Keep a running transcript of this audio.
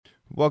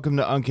Welcome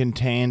to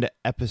Uncontained,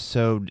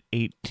 episode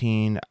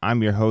 18.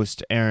 I'm your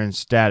host, Aaron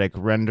Static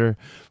Render.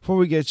 Before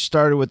we get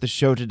started with the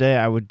show today,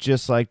 I would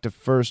just like to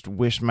first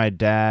wish my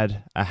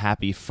dad a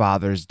happy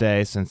Father's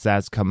Day, since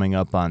that's coming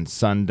up on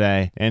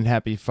Sunday. And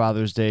happy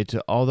Father's Day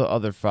to all the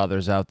other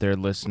fathers out there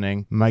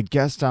listening. My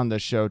guest on the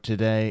show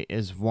today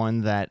is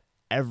one that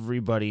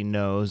everybody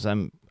knows.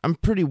 I'm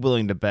pretty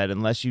willing to bet,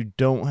 unless you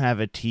don't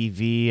have a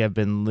TV, have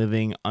been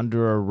living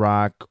under a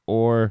rock,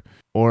 or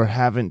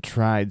haven't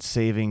tried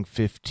saving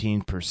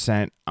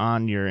 15%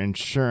 on your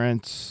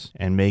insurance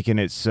and making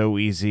it so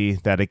easy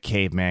that a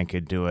caveman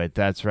could do it.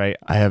 That's right.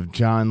 I have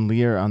John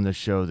Lear on the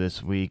show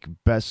this week,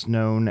 best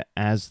known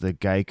as the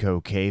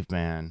Geico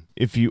Caveman.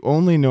 If you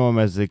only know him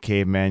as the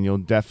Caveman, you'll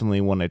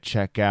definitely want to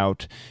check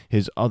out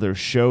his other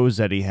shows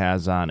that he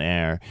has on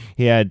air.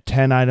 He had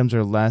 10 Items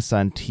or Less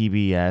on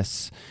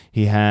TBS.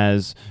 He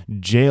has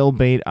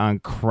Jailbait on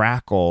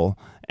Crackle,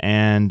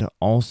 and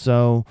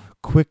also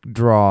Quick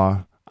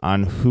Draw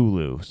on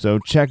Hulu. So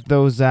check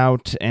those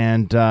out,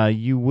 and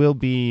you will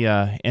be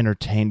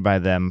entertained by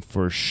them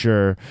for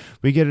sure.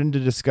 We get into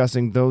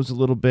discussing those a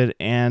little bit,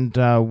 and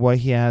what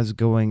he has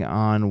going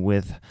on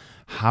with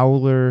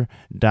Howler.tv,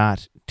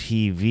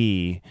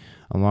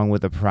 along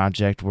with a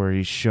project where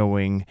he's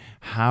showing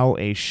how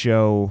a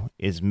show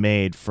is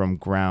made from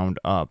ground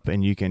up,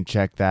 and you can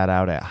check that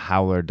out at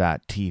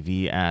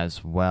Howler.tv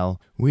as well.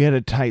 We had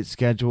a tight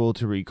schedule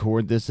to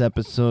record this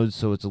episode,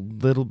 so it's a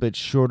little bit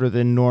shorter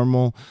than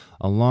normal,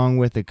 along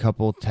with a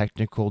couple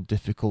technical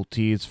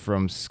difficulties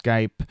from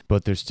Skype,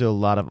 but there's still a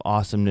lot of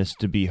awesomeness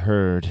to be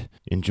heard.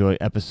 Enjoy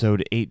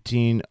episode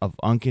 18 of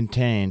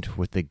Uncontained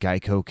with the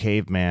Geico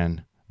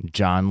Caveman,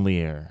 John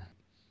Lear.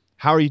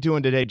 How are you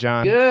doing today,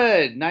 John?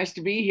 Good. Nice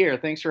to be here.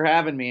 Thanks for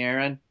having me,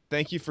 Aaron.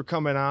 Thank you for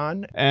coming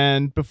on.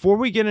 And before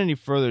we get any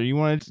further, you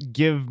want to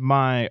give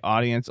my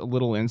audience a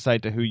little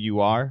insight to who you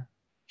are?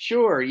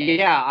 Sure.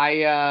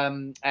 Yeah.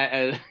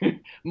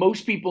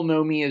 Most people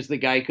know me as the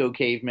Geico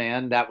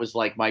Caveman. That was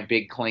like my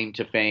big claim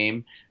to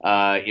fame.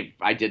 If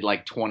I did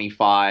like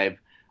 25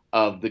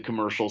 of the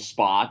commercial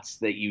spots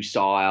that you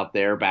saw out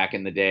there back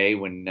in the day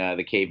when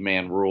the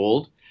caveman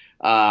ruled.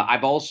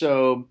 I've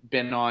also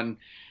been on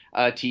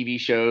TV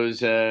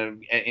shows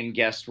in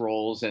guest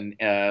roles and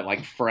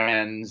like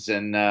Friends,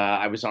 and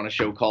I was on a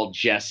show called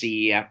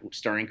Jessie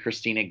starring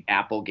Christina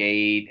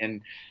Applegate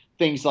and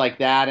things like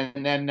that,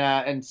 and then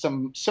and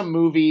some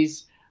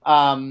movies.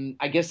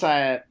 I guess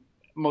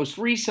most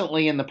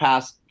recently in the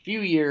past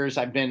few years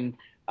I've been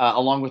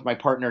along with my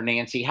partner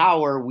Nancy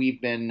Hauer. We've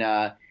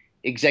been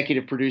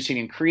executive producing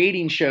and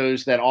creating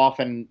shows that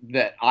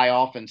I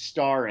often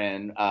star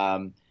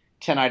in.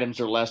 10 Items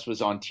or Less was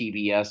on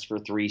TBS for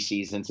 3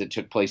 seasons. It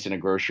took place in a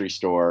grocery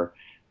store.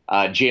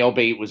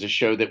 Jailbait was a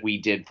show that we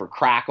did for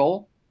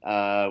Crackle,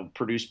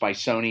 produced by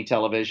Sony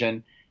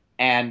Television.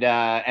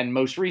 And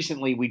most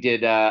recently, we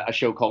did a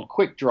show called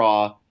Quick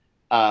Draw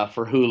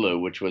for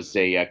Hulu, which was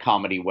a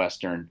comedy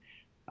Western.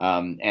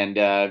 And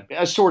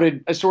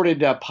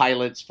assorted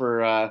pilots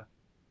for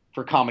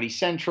Comedy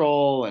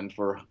Central and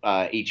for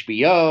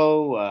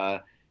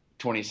HBO,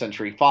 20th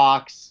Century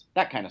Fox,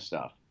 that kind of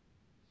stuff.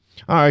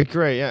 All right,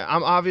 great. Yeah,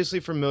 I'm obviously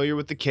familiar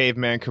with the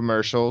Caveman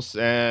commercials,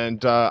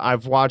 and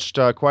I've watched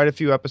quite a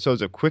few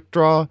episodes of Quick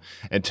Draw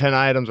and 10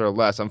 Items or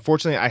Less.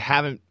 Unfortunately,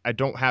 I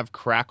don't have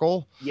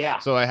Crackle,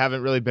 so I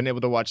haven't really been able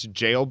to watch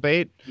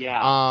Jailbait.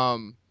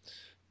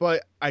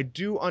 But I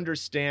do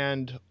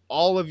understand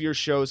all of your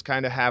shows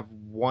kind of have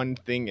one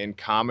thing in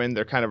common.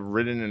 They're kind of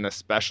written in a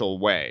special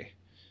way.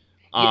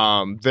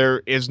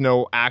 There is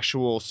no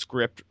actual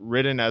script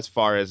written as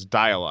far as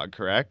dialogue,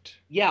 correct?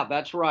 Yeah,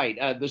 that's right.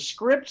 The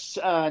scripts,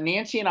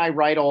 Nancy and I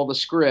write all the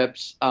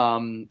scripts,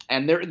 and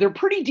they're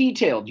pretty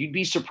detailed. You'd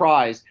be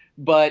surprised,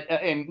 but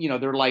and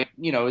they're like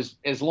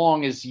as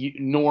long as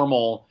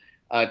normal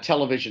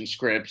television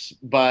scripts,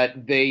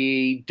 but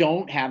they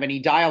don't have any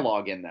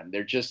dialogue in them.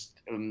 They're just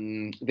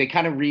they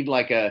kind of read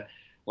like a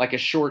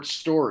short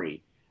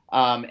story.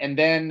 And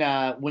then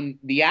when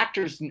the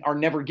actors are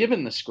never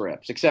given the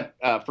scripts,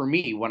 except for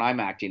me when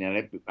I'm acting in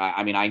it,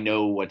 I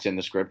know what's in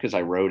the script because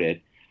I wrote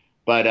it.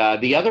 But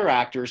the other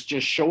actors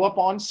just show up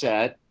on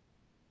set.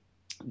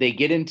 They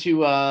get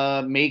into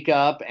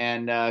makeup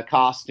and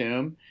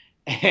costume,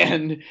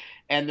 and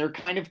they're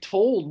kind of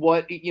told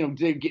what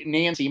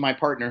Nancy, my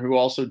partner, who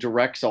also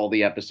directs all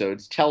the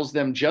episodes, tells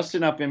them just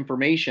enough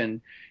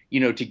information,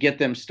 to get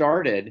them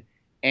started,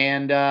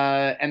 and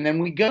then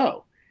we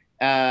go.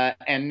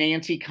 And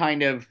Nancy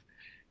kind of,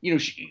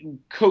 she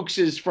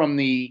coaxes from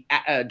the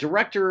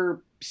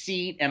director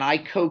seat, and I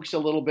coax a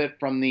little bit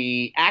from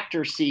the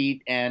actor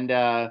seat, and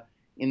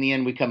in the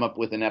end, we come up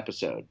with an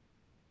episode.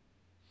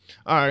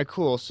 All right,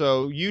 cool.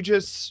 So you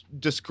just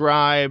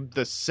described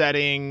the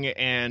setting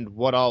and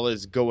what all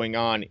is going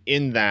on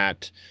in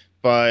that,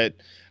 but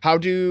how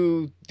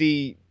do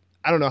the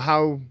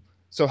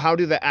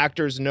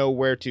actors know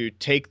where to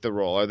take the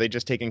role? Are they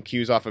just taking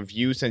cues off of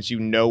you since you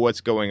know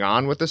what's going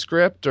on with the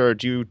script, or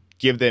do you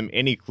give them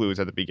any clues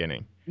at the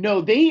beginning?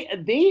 No,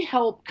 they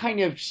help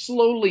kind of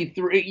slowly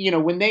through,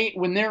 when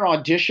they're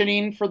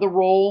auditioning for the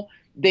role,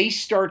 they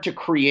start to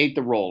create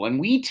the role, and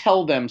we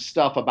tell them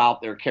stuff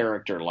about their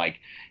character, like,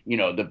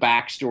 the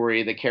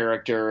backstory of the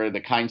character, the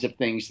kinds of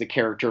things the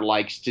character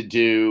likes to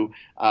do,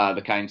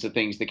 the kinds of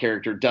things the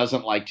character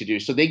doesn't like to do.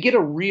 So they get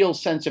a real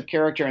sense of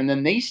character, and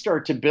then they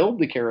start to build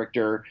the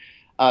character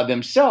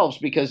themselves,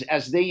 because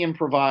as they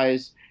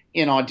improvise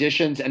in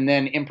auditions and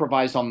then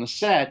improvise on the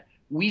set,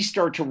 we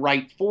start to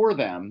write for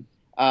them,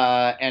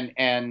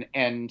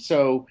 and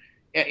so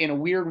in a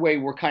weird way,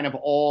 we're kind of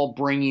all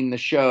bringing the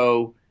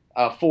show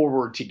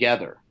forward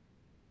together.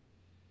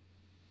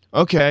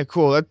 Okay,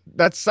 cool.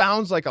 That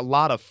sounds like a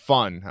lot of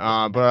fun,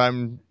 but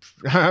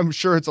I'm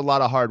sure it's a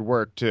lot of hard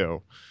work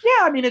too.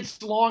 Yeah, I mean,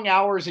 it's long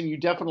hours, and you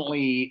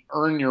definitely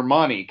earn your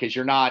money, because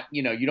you're not,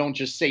 you don't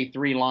just say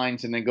three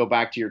lines and then go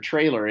back to your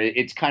trailer.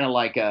 It's kind of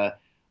like a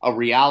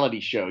reality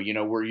show,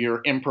 where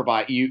you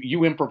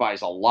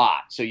improvise a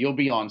lot. So you'll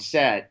be on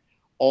set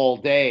all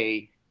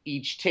day.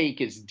 Each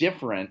take is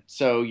different,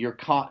 so you're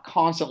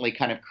constantly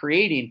kind of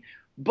creating.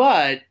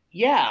 But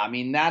yeah, I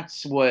mean,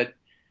 that's what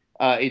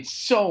it's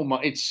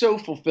so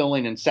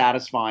fulfilling and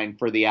satisfying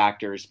for the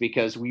actors,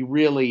 because we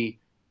really,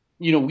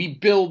 we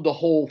build the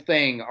whole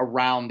thing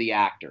around the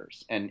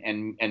actors,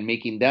 and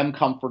making them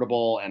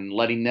comfortable and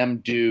letting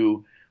them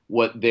do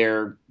what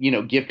they're,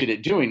 gifted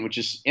at doing, which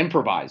is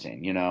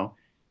improvising.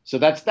 So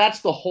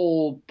that's the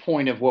whole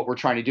point of what we're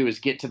trying to do, is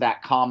get to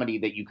that comedy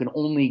that you can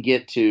only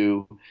get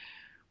to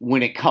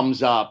when it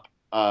comes up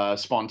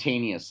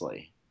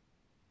spontaneously.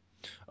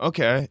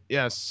 Okay,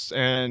 yes,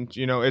 and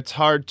it's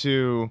hard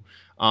to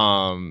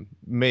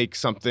make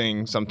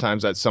something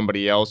sometimes that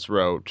somebody else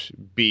wrote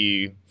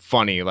be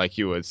funny like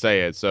you would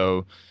say it.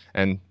 So,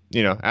 and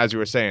as you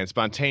were saying,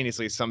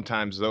 spontaneously,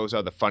 sometimes those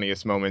are the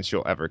funniest moments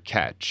you'll ever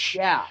catch.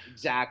 Yeah,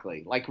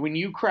 exactly. Like when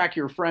you crack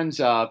your friends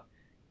up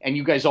and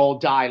you guys all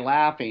die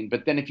laughing,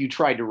 but then if you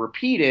tried to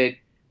repeat it,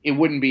 it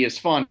wouldn't be as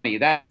funny.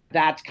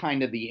 That's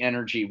kind of the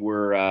energy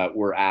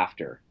we're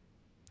after.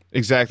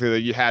 Exactly,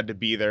 you had to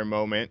be their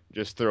moment.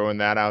 Just throwing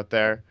that out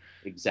there.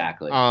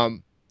 Exactly.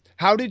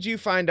 How did you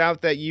find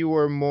out that you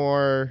were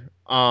more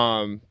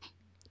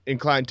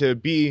inclined to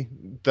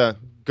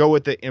go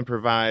with the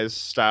improvised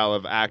style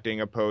of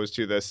acting, opposed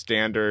to the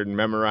standard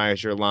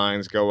memorize your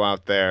lines, go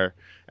out there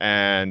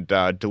and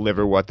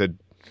deliver what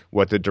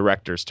the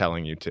director's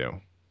telling you to?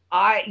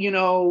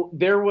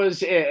 There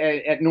was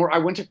I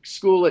went to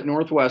school at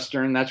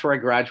Northwestern. That's where I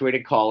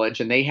graduated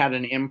college, and they had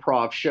an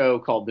improv show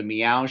called the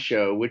Meow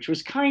Show, which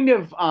was kind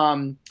of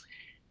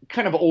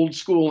old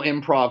school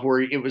improv, where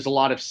it was a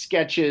lot of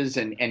sketches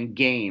and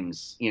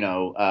games,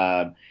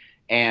 but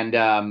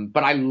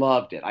I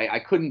loved it. I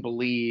couldn't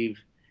believe,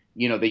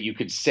 that you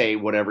could say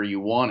whatever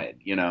you wanted,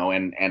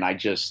 and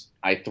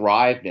I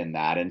thrived in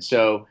that. And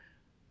so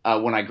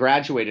when I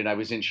graduated, I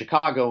was in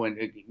Chicago,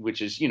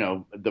 which is,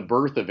 the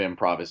birth of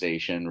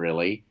improvisation,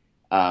 really,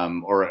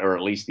 or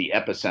at least the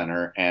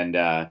epicenter.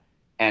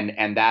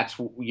 And that's,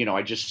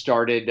 I just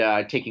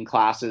started taking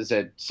classes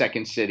at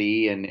Second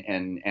City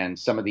and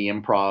some of the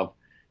improv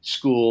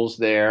schools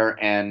there,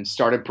 and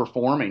started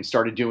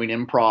doing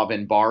improv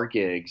in bar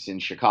gigs in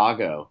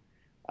Chicago.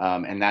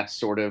 And that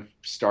sort of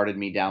started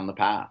me down the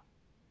path.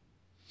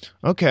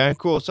 Okay,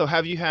 cool. So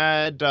have you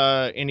had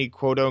any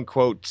quote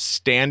unquote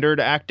standard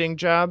acting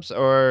jobs,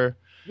 or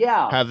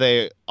Yeah. have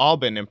they all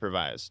been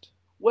improvised?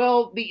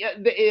 Well,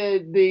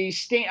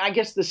 I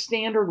guess the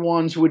standard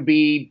ones would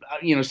be,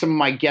 some of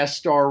my guest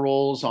star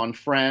roles on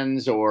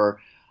Friends, or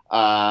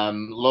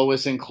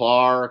Lois and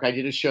Clark. I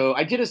did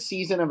a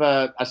season of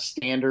a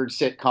standard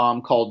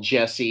sitcom called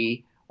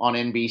Jessie on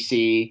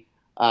NBC.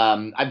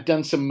 I've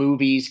done some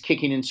movies,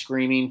 Kicking and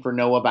Screaming for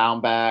Noah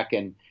Baumbach,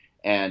 and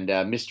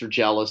Mr.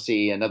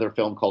 Jealousy, another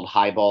film called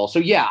Highball. So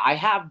yeah, I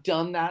have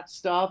done that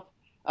stuff.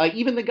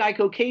 Even the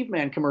Geico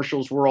Caveman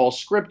commercials were all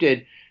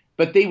scripted,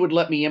 but they would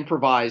let me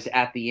improvise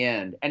at the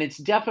end. And it's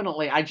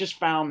definitely, I just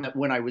found that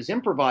when I was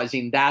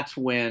improvising, that's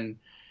when,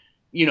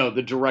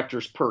 the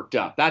directors perked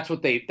up. That's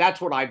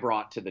what I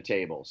brought to the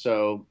table.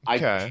 So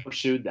Okay. I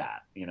pursued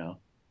that.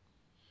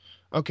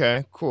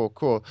 Okay,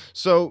 cool.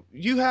 So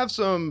you have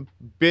some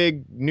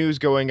big news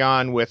going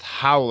on with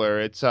Howler.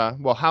 It's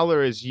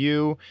Howler is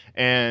you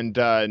and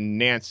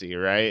Nancy,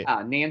 right?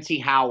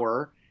 Nancy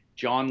Hauer,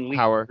 John Lee.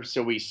 Hauer.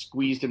 So we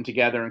squeezed them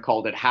together and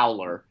called it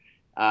Howler.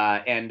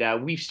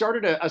 And we've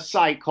started a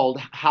site called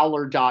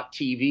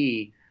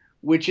Howler.tv,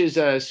 which is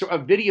a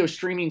video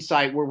streaming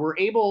site where we're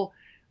able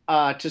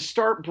to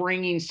start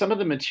bringing some of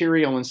the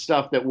material and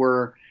stuff that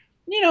we're,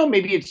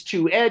 maybe it's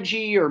too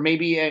edgy, or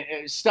maybe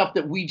stuff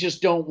that we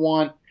just don't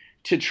want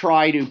to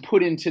try to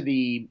put into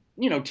the,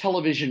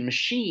 television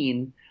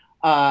machine,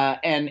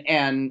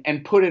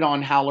 and put it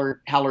on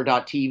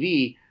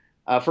Howler.tv.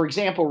 For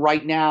example,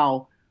 right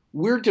now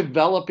we're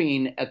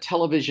developing a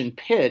television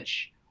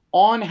pitch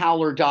on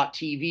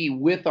Howler.tv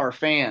with our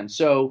fans.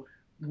 So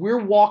we're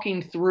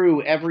walking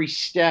through every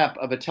step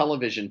of a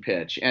television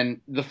pitch. And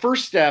the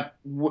first step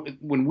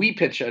when we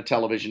pitch a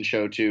television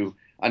show to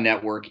a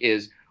network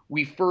is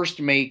we first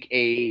make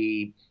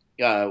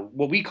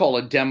what we call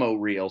a demo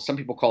reel. Some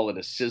people call it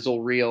a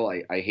sizzle reel.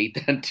 I hate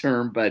that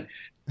term, but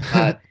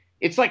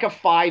it's like a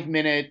 5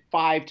 minute,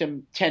 5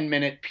 to 10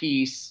 minute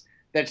piece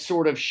that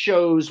sort of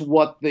shows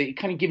it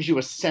kind of gives you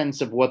a sense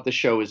of what the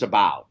show is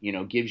about,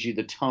 gives you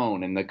the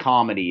tone and the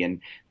comedy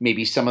and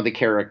maybe some of the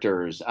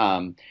characters.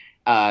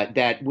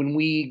 That when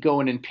we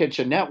go in and pitch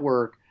a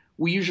network,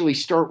 we usually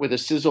start with a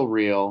sizzle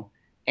reel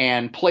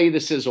and play the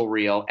sizzle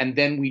reel, and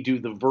then we do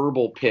the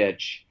verbal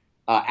pitch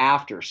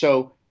after.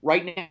 So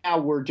right now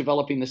we're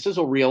developing the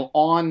sizzle reel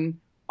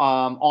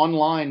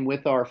online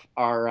with our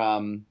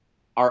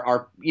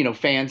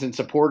fans and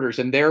supporters,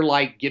 and they're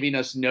like giving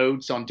us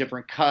notes on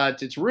different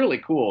cuts. It's really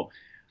cool.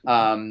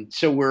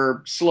 So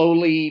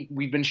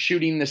we've been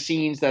shooting the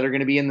scenes that are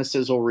going to be in the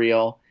sizzle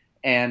reel,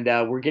 and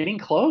we're getting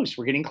close.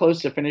 We're getting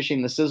close to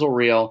finishing the sizzle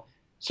reel.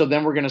 So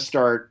then we're going to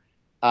start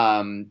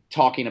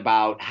talking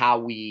about how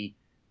we,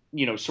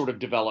 sort of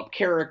develop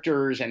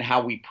characters and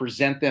how we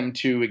present them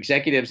to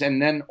executives.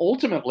 And then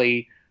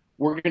ultimately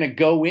we're going to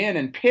go in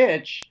and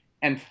pitch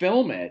and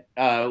film it.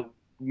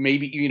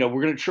 Maybe,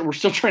 we're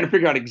still trying to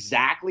figure out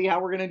exactly how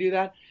we're going to do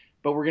that,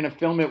 but we're going to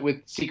film it with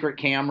secret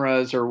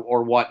cameras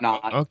or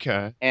whatnot.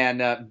 Okay.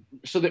 And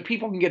so that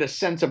people can get a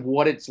sense of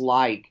what it's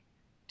like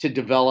to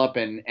develop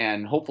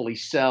and hopefully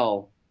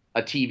sell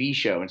a TV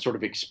show and sort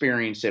of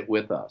experience it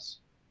with us.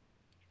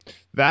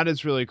 That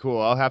is really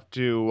cool. I'll have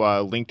to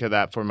link to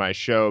that for my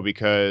show,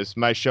 because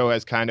my show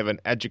has kind of an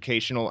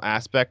educational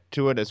aspect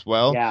to it as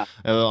well. Yeah.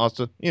 It'll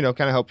also, kind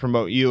of help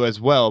promote you as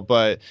well,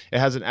 but it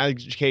has an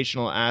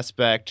educational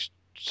aspect.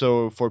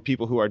 So for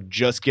people who are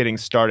just getting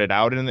started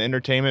out in the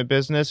entertainment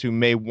business, who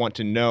may want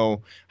to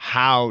know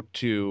how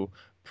to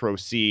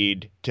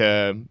proceed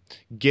to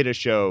get a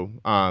show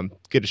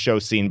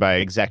seen by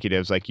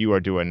executives like you are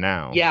doing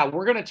now. Yeah,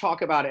 we're going to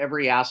talk about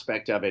every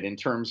aspect of it in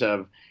terms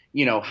of,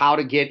 how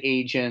to get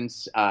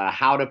agents,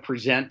 how to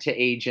present to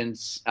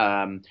agents,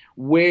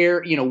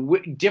 where,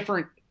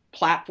 different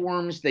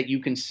platforms that you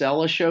can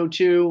sell a show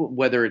to,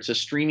 whether it's a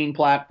streaming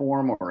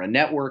platform or a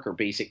network or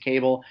basic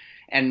cable,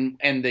 and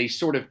the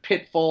sort of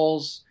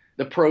pitfalls,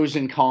 the pros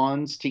and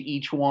cons to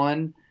each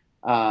one.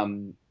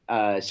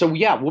 So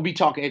yeah, we'll be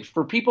talking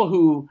for people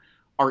who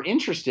are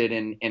interested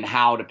in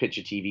how to pitch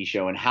a TV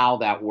show and how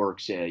that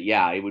works.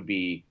 I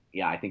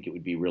think it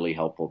would be really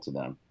helpful to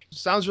them.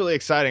 Sounds really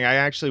exciting. I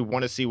actually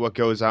want to see what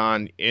goes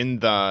on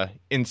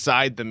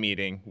inside the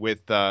meeting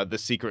with the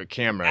secret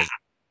cameras.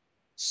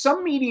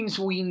 Some meetings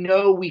we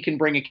know we can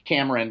bring a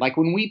camera in. Like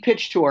when we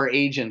pitch to our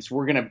agents,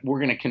 we're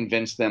gonna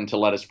convince them to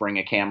let us bring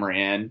a camera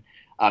in.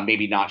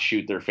 Maybe not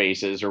shoot their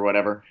faces or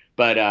whatever,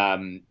 but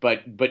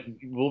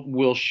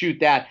we'll shoot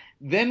that.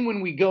 Then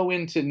when we go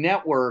into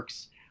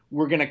networks,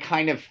 we're gonna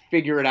kind of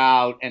figure it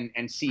out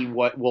and see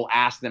what we'll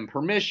ask them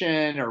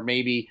permission, or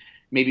maybe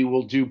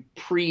we'll do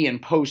pre and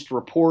post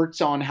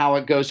reports on how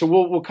it goes. So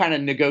we'll kind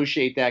of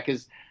negotiate that,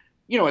 because,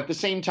 at the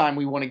same time,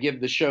 we want to give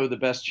the show the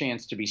best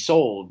chance to be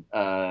sold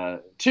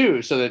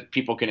too, so that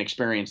people can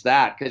experience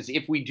that. Because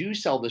if we do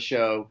sell the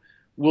show,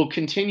 we'll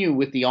continue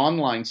with the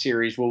online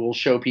series where we'll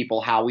show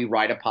people how we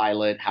write a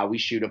pilot, how we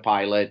shoot a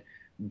pilot,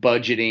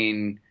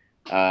 budgeting,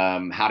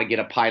 how to get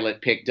a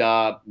pilot picked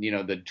up,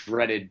 the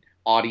dreaded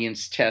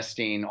audience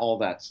testing, all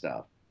that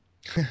stuff.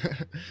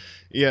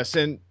 Yes,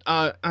 and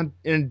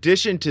in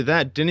addition to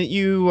that, didn't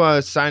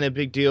you sign a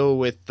big deal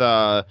with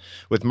Mark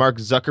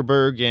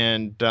Zuckerberg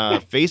and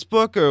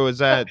Facebook, or was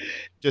that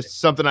just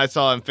something I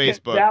saw on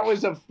Facebook? That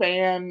was a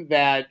fan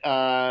that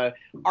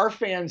our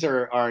fans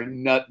are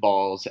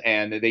nutballs,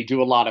 and they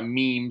do a lot of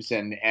memes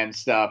and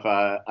stuff,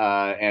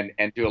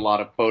 and do a lot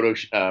of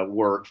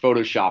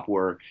Photoshop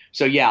work.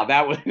 So yeah,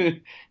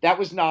 that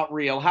was not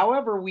real.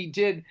 However, we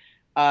did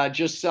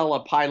just sell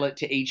a pilot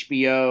to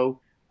HBO.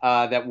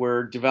 That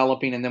we're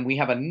developing, and then we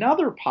have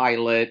another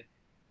pilot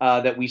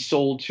that we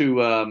sold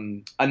to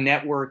a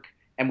network,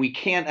 and we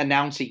can't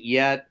announce it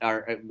yet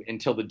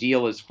until the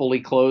deal is fully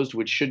closed,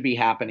 which should be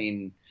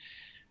happening,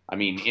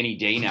 any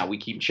day now. We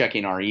keep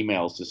checking our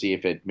emails to see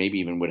if it maybe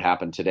even would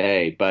happen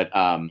today, but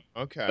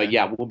okay. But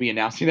yeah, we'll be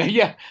announcing that.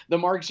 Yeah, the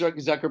Mark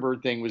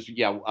Zuckerberg thing was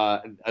the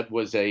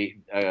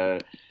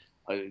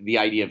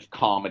idea of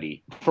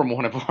comedy from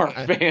one of our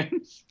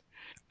fans.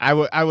 I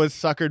was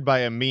suckered by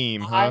a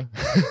meme, huh?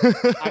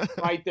 I'm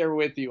right there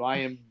with you. I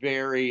am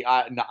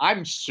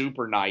I'm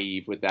super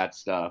naive with that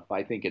stuff.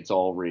 I think it's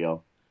all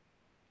real.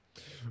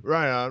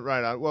 Right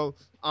on. Well,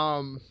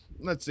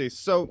 let's see.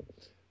 So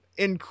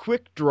in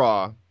Quick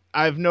Draw,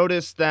 I've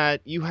noticed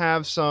that you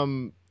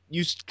kind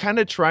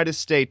of try to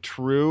stay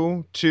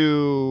true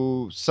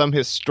to some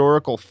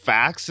historical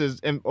facts,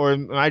 or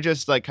am I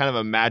just like kind of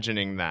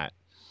imagining that?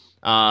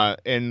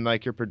 In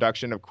like your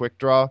production of Quick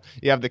Draw,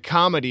 you have the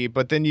comedy,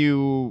 but then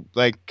you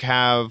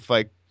have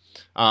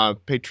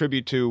pay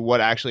tribute to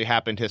what actually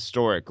happened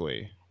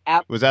historically.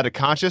 Was that a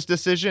conscious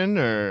decision,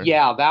 or?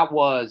 Yeah, that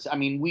was.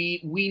 We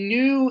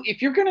knew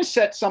if you're going to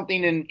set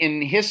something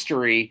in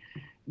history,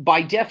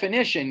 by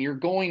definition, you're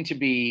going to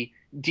be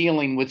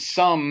dealing with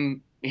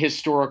some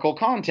historical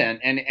content,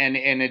 and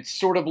it's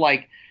sort of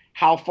like,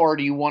 how far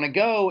do you want to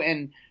go?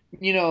 And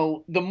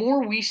the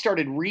more we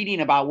started reading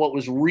about what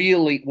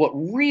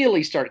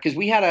really started, because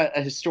we had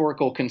a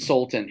historical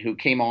consultant who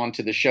came on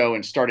to the show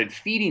and started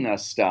feeding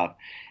us stuff.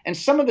 And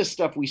some of the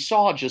stuff we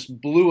saw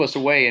just blew us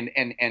away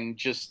and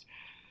just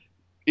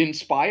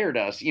inspired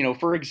us.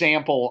 For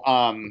example,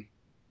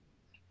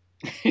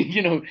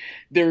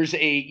 there's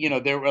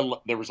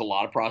there was a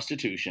lot of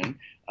prostitution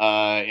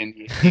in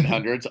the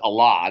 1800s, a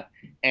lot.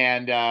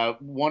 And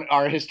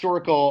our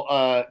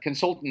historical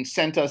consultant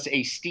sent us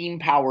a steam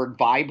powered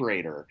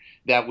vibrator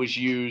that was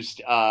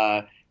used.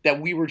 That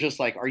we were just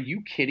like, "Are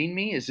you kidding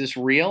me? Is this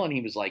real?" And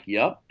he was like,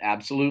 "Yep,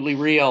 absolutely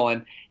real."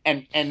 And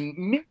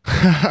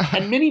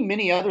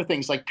many other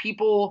things, like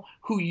people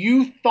who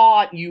you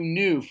thought you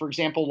knew. For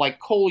example, like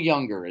Cole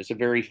Younger is a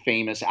very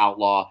famous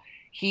outlaw.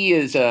 He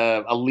is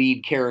a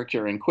lead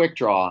character in Quick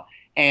Draw.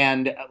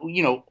 And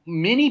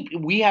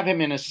we have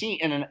him in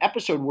an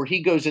episode where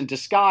he goes in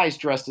disguise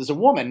dressed as a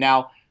woman.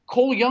 Now,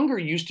 Cole Younger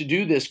used to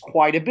do this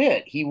quite a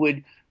bit.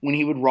 When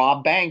he would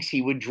rob banks,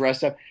 he would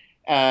dress up,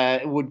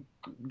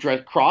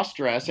 cross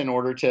dress in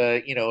order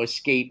to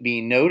escape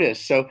being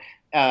noticed. So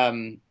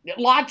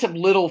lots of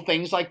little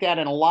things like that,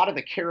 and a lot of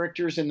the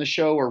characters in the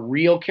show are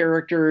real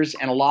characters,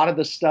 and a lot of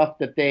the stuff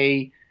that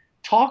they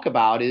talk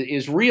about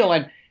is real.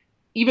 And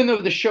even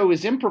though the show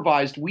is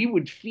improvised, we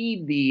would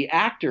feed the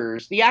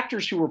actors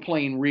who were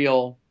playing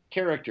real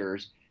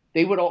characters.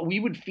 We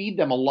would feed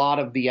them a lot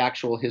of the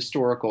actual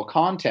historical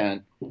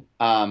content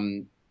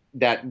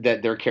that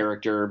their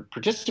character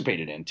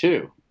participated in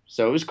too.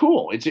 So it was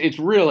cool. It's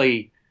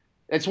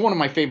one of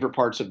my favorite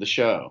parts of the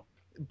show.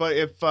 But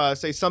if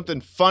say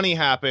something funny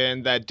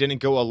happened that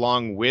didn't go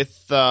along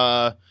with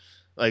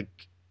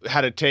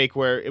had a take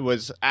where it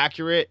was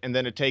accurate and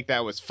then a take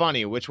that was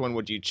funny, which one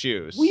would you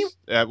choose?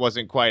 That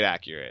wasn't quite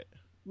accurate.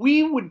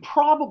 We would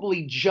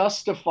probably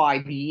justify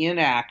the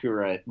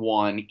inaccurate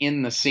one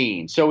in the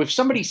scene. So if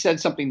somebody said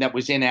something that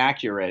was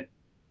inaccurate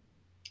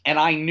and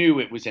I knew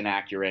it was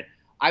inaccurate,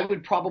 I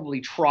would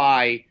probably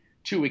try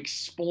to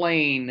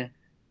explain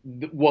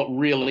what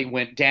really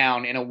went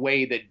down in a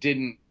way that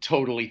didn't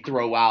totally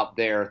throw out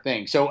their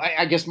thing. So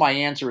I guess my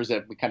answer is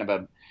a kind of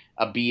a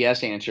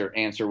BS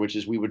answer, which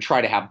is we would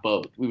try to have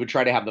both. We would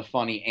try to have the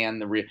funny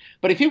and the real.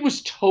 But if it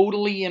was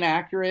totally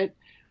inaccurate,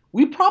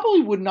 we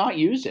probably would not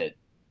use it,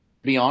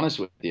 to be honest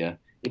with you.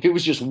 If it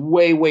was just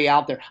way, way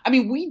out there. I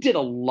mean, we did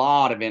a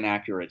lot of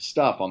inaccurate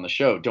stuff on the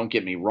show. Don't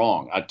get me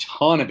wrong. A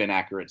ton of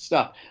inaccurate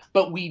stuff.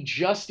 But we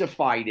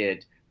justified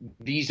it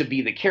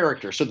vis-a-vis the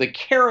character. So the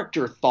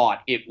character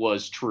thought it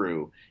was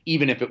true,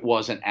 even if it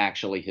wasn't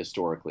actually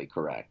historically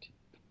correct.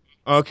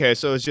 Okay,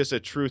 so it's just a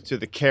truth to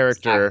the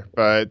character,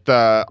 but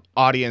the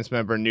audience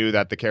member knew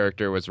that the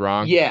character was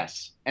wrong.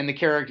 Yes, and the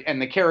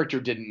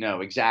character didn't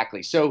know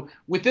exactly. So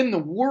within the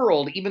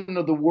world, even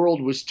though the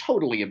world was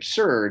totally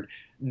absurd,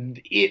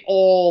 it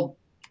all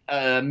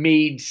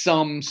made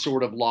some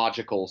sort of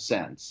logical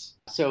sense.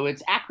 So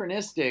it's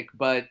anachronistic,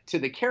 but to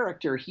the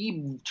character,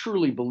 he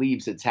truly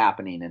believes it's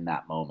happening in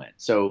that moment.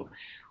 So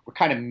we're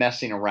kind of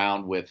messing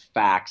around with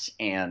facts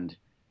and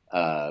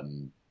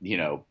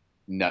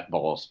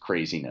nutballs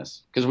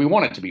craziness, because we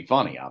want it to be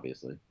funny,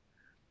 obviously.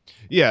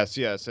 Yes,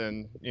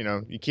 and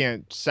you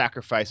can't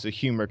sacrifice the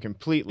humor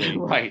completely.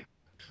 Right.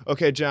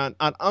 Okay, John,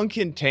 on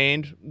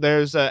Uncontained,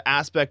 there's an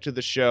aspect to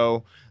the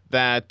show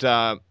that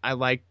I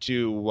like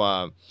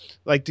to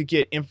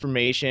get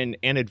information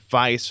and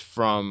advice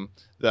from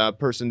the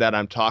person that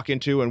I'm talking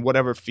to in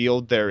whatever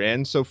field they're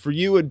in. So for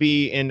you, it'd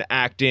be in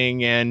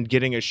acting and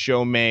getting a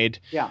show made.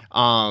 Yeah.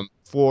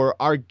 For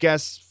our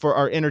guests, for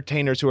our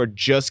entertainers who are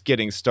just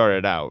getting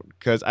started out,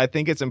 because I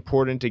think it's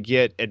important to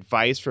get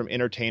advice from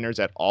entertainers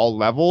at all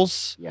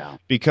levels. Yeah.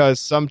 Because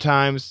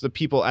sometimes the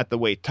people at the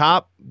way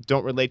top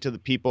don't relate to the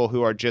people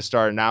who are just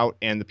starting out,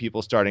 and the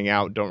people starting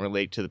out don't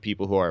relate to the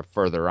people who are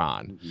further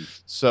on. Mm-hmm.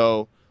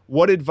 So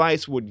what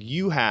advice would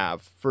you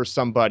have for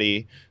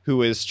somebody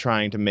who is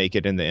trying to make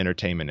it in the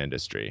entertainment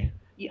industry?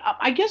 Yeah,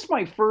 I guess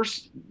my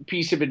first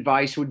piece of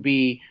advice would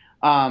be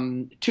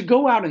to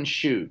go out and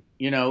shoot.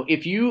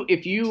 If you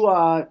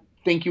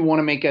think you want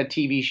to make a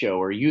TV show,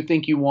 or you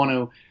think you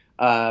want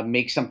to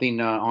make something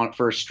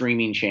for a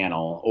streaming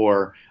channel,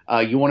 or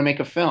you want to make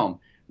a film,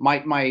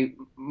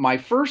 my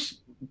first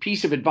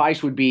piece of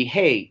advice would be,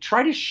 hey,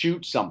 try to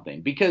shoot something,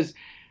 because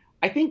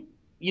I think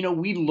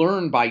we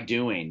learn by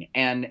doing,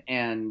 and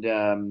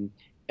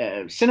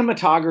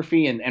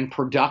cinematography and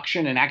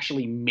production and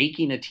actually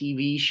making a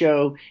TV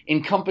show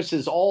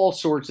encompasses all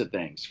sorts of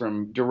things,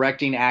 from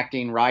directing,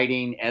 acting,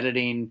 writing,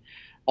 editing,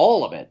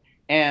 all of it.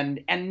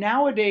 And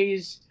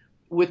nowadays,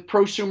 with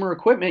prosumer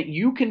equipment,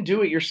 you can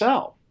do it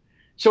yourself.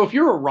 So if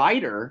you're a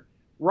writer,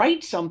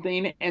 write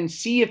something and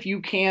see if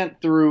you can't,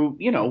 through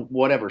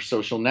whatever,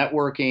 social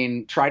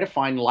networking, try to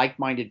find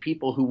like-minded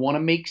people who want to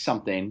make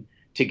something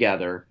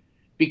together.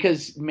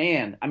 Because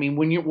man, I mean,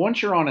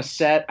 once you're on a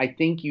set, I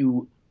think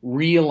you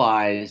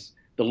realize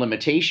the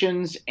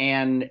limitations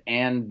and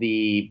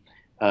the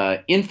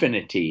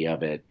infinity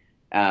of it,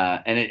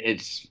 and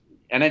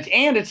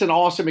it's an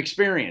awesome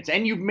experience,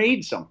 and you've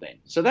made something.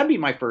 So that'd be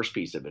my first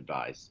piece of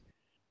advice.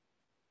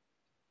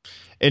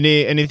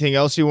 Anything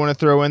else you want to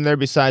throw in there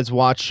besides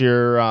watch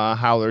your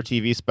Howler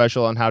TV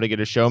special on how to get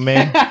a show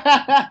made?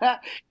 Yeah,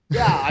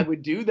 I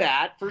would do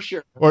that for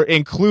sure. Or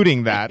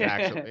including that,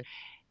 actually.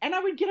 And I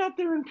would get out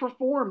there and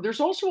perform. There's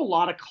also a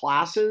lot of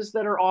classes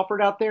that are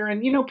offered out there.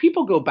 And,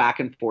 people go back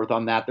and forth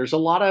on that. There's a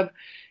lot of,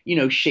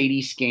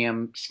 shady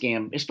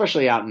scam,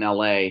 especially out in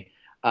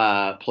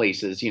LA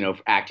places,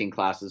 acting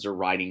classes or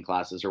writing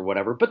classes or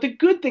whatever. But the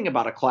good thing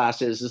about a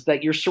class is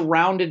that you're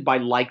surrounded by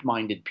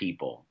like-minded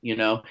people,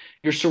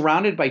 You're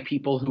surrounded by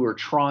people who are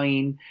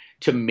trying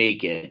to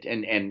make it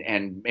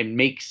and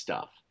make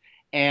stuff.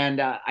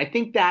 And I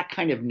think that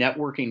kind of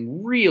networking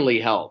really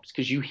helps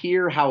because you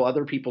hear how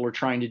other people are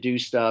trying to do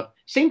stuff.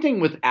 Same thing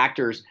with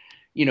actors,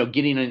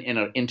 getting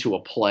into a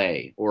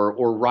play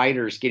or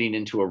writers getting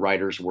into a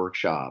writer's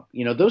workshop.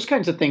 Those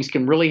kinds of things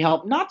can really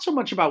help. Not so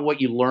much about what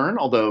you learn,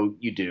 although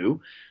you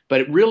do,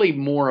 but really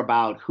more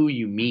about who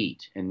you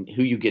meet and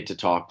who you get to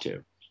talk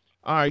to.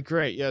 All right,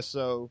 great. Yeah,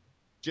 so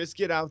just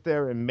get out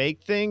there and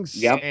make things.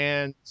 Yep.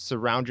 And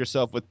surround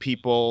yourself with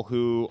people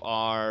who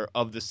are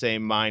of the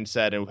same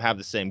mindset and have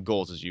the same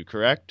goals as you,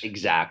 correct?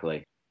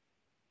 Exactly.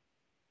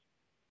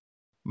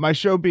 My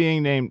show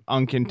being named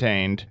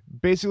Uncontained.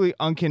 Basically,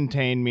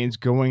 uncontained means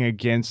going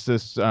against the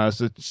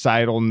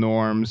societal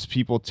norms,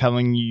 people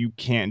telling you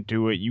can't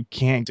do it, you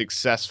can't.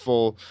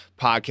 Successful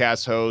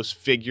podcast host,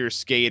 figure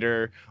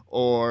skater,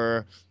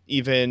 or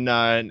even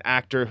an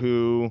actor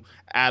who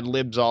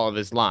ad-libs all of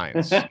his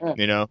lines,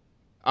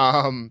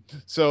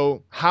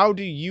 So how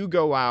do you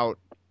go out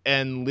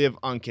and live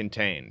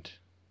uncontained?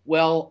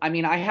 Well,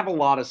 I have a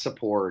lot of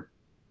support.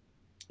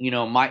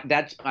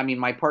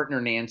 My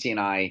partner Nancy and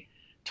I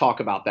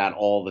talk about that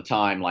all the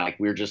time. Like,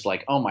 we're just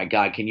like, oh my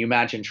God, can you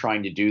imagine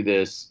trying to do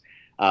this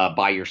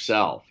by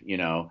yourself,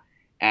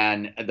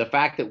 And the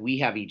fact that we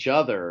have each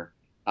other,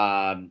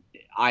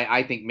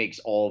 I think makes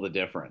all the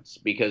difference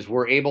because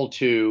we're able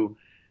to,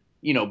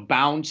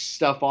 bounce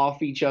stuff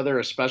off each other,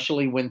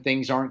 especially when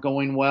things aren't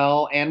going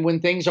well and when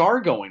things are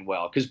going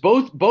well. Because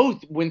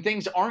both when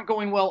things aren't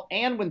going well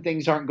and when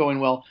things aren't going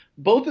well,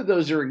 both of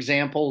those are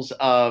examples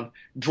of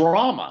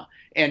drama.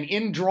 And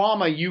in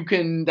drama,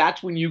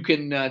 that's when you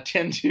can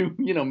tend to,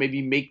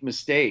 maybe make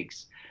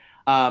mistakes.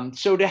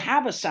 So to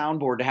have a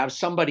soundboard, to have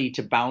somebody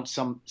to bounce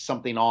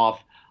something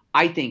off,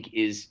 I think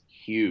is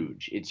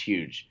huge. It's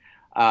huge.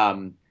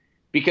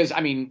 Because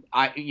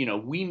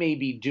we may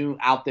be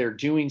out there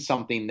doing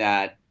something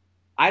that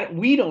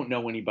we don't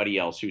know anybody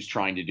else who's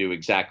trying to do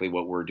exactly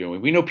what we're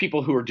doing. We know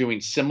people who are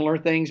doing similar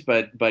things,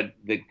 but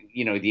the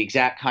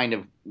exact kind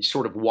of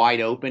sort of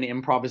wide open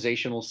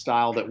improvisational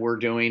style that we're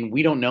doing,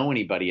 we don't know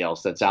anybody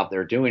else that's out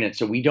there doing it.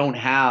 So we don't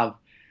have,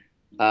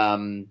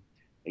 and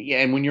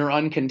when you're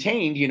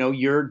uncontained,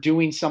 you're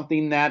doing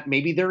something that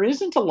maybe there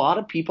isn't a lot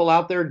of people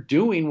out there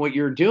doing what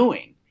you're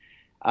doing.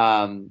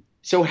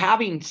 So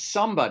having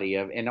somebody,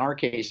 in our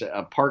case,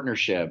 a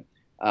partnership,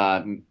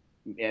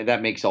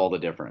 that makes all the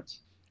difference.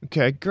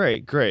 Okay,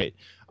 great.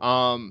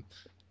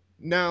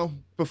 Now,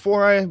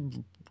 before I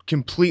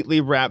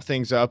completely wrap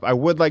things up, I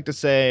would like to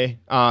say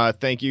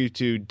thank you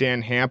to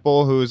Dan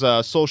Hampel, who's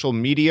a social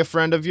media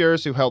friend of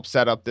yours who helped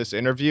set up this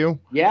interview.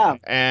 Yeah.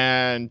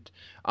 And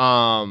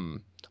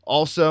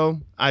also,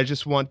 I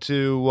just want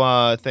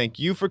to thank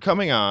you for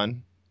coming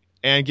on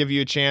and give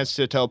you a chance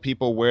to tell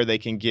people where they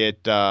can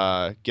get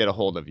a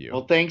hold of you.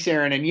 Well, thanks,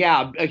 Aaron. And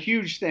yeah, a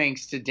huge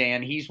thanks to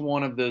Dan. He's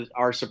one of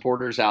our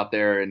supporters out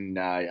there, and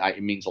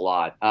it means a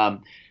lot.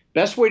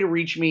 Best way to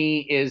reach me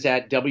is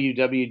at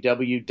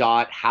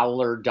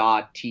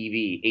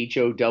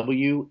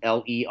www.howler.tv,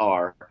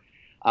 HOWLER.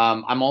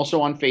 I'm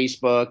also on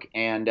Facebook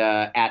and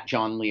at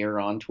John Lear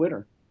on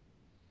Twitter.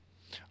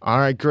 All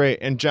right, great.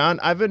 And John,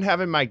 I've been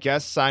having my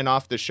guests sign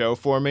off the show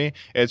for me.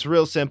 It's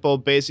real simple.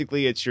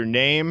 Basically, it's your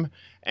name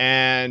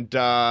and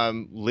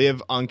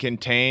live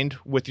uncontained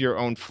with your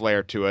own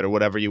flair to it or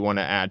whatever you want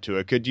to add to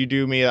it. Could you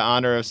do me the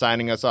honor of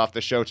signing us off the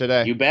show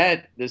today? You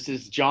bet. This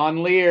is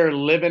John Lear,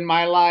 living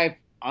my life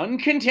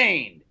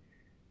uncontained.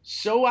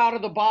 So out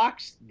of the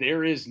box,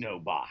 there is no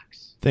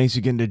box. Thanks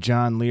again to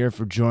John Lear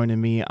for joining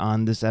me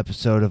on this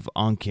episode of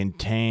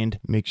Uncontained.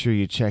 Make sure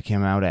you check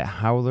him out at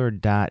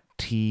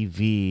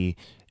howler.tv.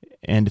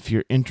 And if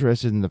you're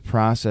interested in the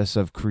process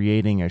of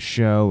creating a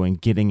show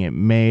and getting it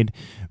made,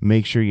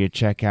 make sure you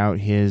check out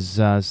his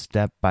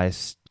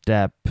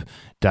step-by-step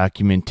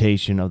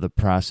documentation of the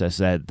process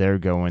that they're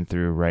going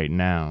through right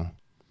now.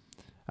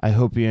 I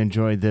hope you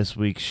enjoyed this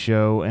week's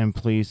show, and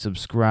please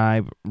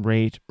subscribe,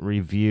 rate,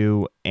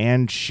 review,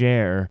 and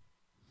share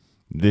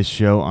this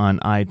show on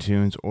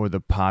iTunes or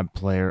the pod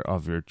player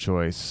of your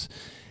choice.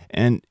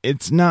 And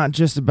it's not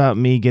just about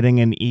me getting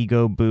an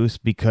ego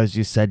boost because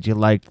you said you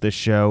liked the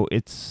show.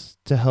 It's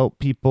to help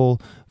people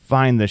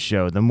find the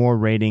show. The more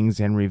ratings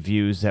and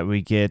reviews that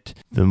we get,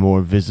 the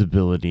more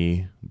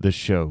visibility the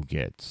show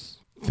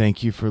gets.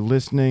 Thank you for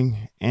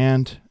listening,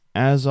 and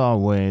as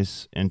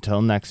always,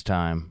 until next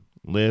time,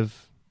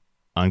 live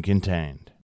uncontained.